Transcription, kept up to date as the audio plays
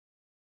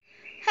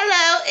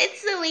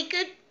It's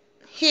Zulekha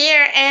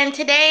here, and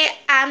today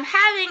I'm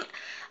having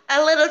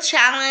a little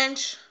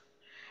challenge.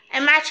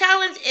 And my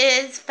challenge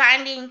is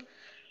finding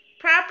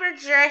proper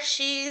dress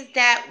shoes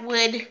that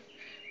would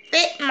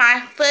fit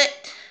my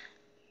foot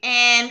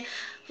and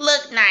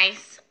look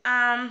nice.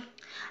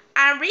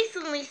 I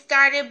recently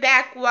started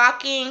back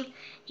walking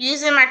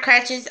using my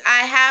crutches. I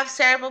have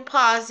cerebral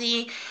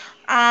palsy,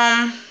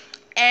 and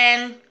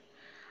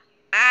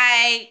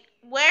I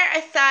wear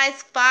a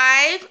size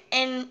 5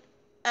 in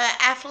an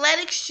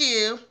athletic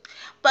shoe,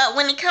 but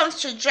when it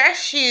comes to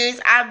dress shoes,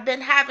 I've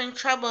been having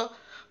trouble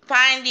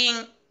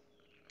finding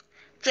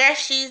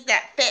dress shoes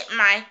that fit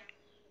my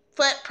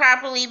foot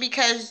properly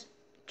because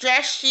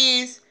dress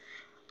shoes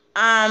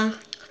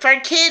for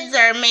kids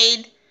are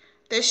made,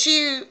 the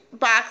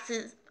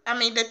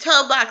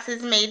toe box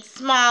is made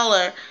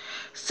smaller.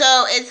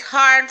 So it's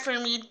hard for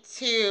me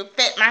to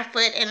fit my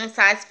foot in a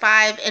size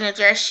 5 in a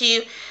dress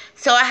shoe.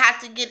 So I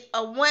have to get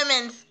a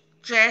women's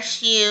dress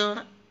shoe.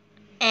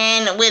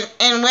 And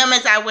in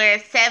women's I wear a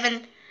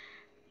 7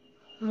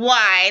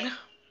 wide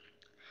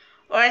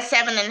or a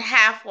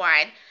 7.5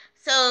 wide.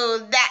 So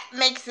that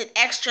makes it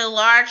extra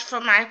large for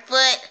my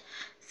foot.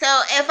 So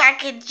if I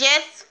could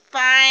just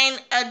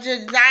find a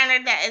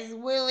designer that is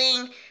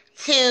willing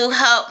to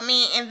help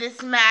me in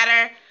this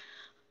matter,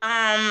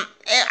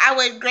 I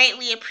would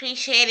greatly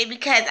appreciate it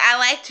because I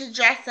like to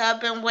dress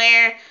up and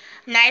wear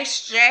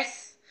nice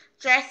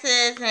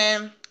dresses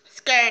and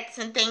skirts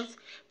and things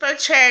for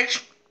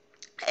church,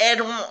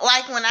 and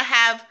like when I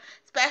have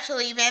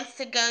special events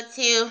to go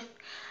to.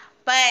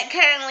 But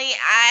currently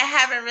I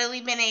haven't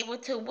really been able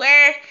to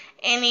wear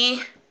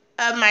any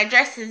of my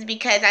dresses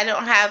because I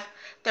don't have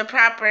the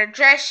proper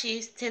dress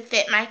shoes to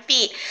fit my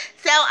feet.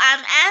 So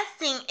I'm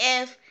asking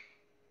if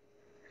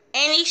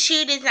any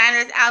shoe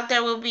designers out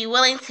there will be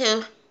willing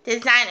to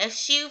design a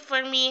shoe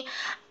for me.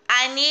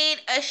 I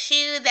need a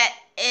shoe that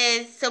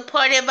is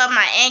supportive of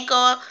my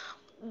ankle,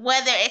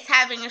 whether it's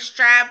having a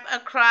strap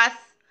across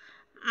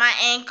my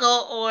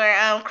ankle or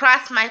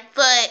across my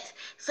foot,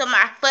 so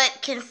my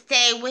foot can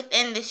stay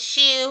within the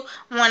shoe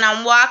when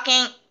I'm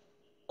walking,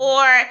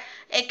 or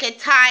it could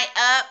tie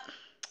up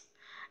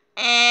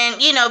and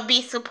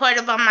be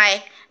supportive of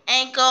my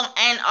ankle.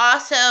 And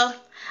also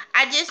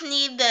I just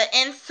need the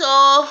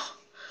insole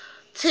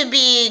to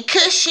be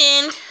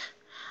cushioned,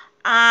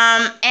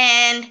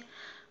 and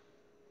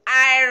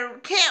I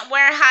can't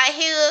wear high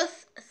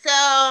heels, so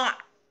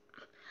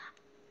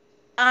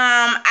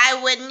I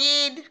would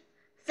need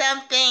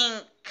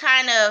something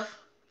kind of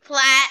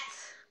flat.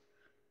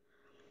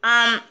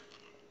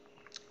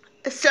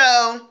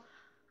 So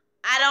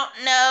I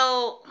don't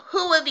know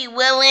who would be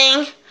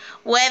willing,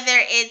 whether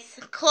it's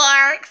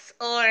Clark's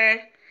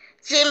or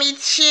Jimmy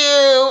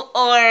Choo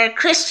or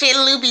Christian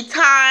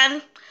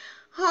Louboutin.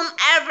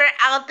 Whomever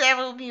out there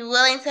will be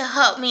willing to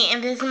help me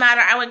in this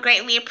matter, I would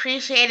greatly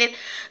appreciate it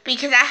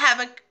because I have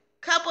a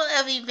couple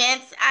of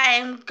events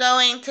I'm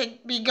going to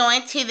be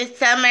going to this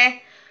summer,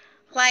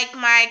 like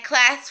my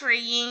class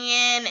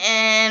reunion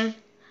and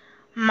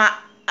my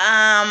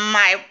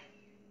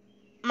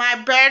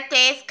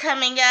birthday is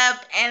coming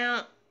up in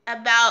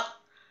about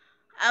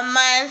a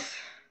month,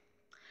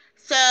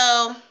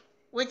 so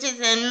which is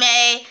in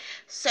May.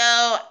 So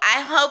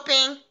I'm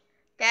hoping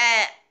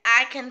that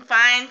I can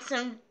find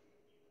some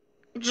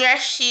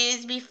dress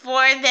shoes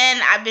before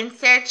then. I've been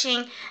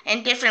searching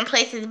in different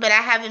places, but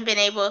I haven't been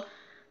able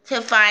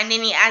to find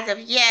any as of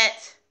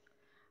yet.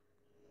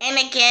 And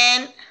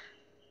again,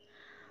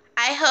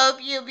 I hope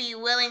you'll be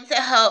willing to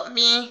help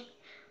me,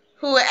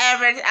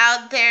 whoever's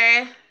out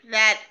there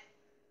that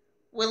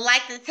would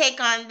like to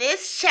take on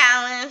this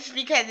challenge,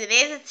 because it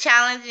is a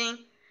challenging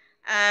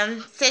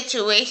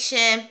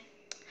situation.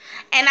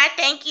 And I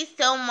thank you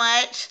so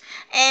much.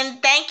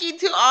 And thank you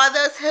to all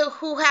those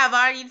who have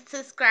already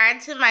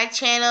subscribed to my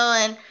channel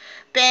and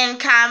been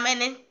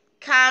commenting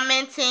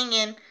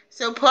and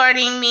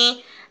supporting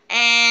me.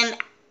 And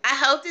I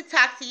hope to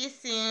talk to you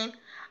soon.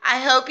 I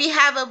hope you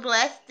have a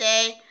blessed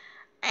day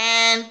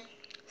and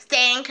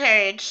stay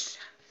encouraged.